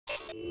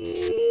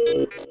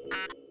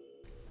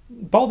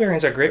Ball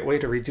bearings are a great way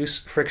to reduce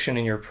friction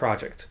in your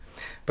project,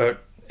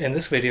 but in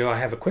this video I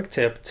have a quick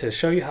tip to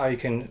show you how you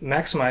can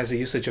maximize the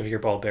usage of your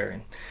ball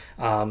bearing.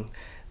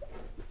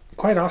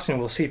 Quite often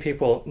we'll see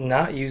people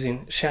not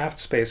using shaft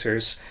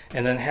spacers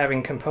and then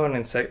having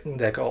components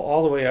that go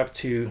all the way up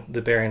to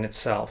the bearing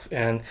itself.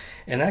 And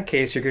in that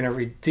case, you're going to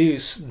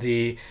reduce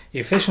the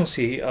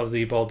efficiency of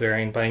the ball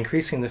bearing by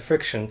increasing the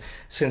friction,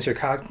 since you're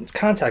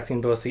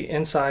contacting both the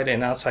inside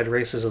and outside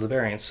races of the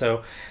bearing.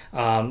 So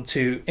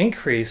to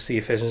increase the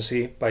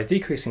efficiency by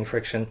decreasing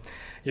friction,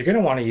 you're going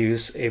to want to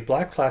use a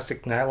black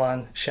plastic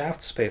nylon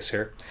shaft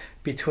spacer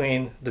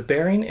between the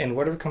bearing and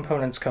whatever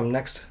components come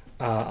next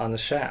on the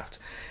shaft,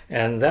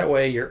 and that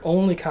way you're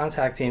only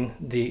contacting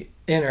the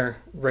inner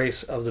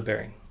race of the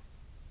bearing.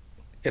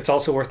 It's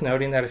also worth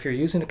noting that if you're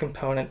using a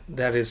component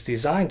that is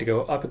designed to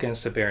go up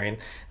against a bearing,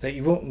 that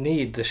you won't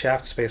need the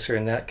shaft spacer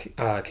in that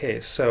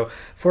case. So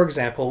for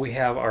example, we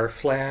have our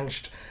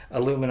flanged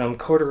aluminum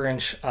 1/4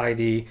 inch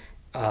ID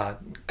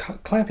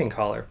clamping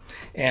collar,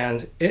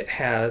 and it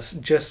has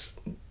just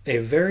a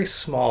very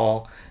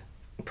small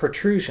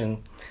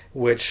protrusion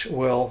which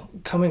will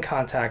come in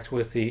contact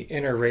with the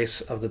inner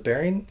race of the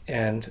bearing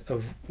and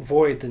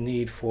avoid the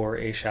need for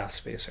a shaft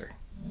spacer.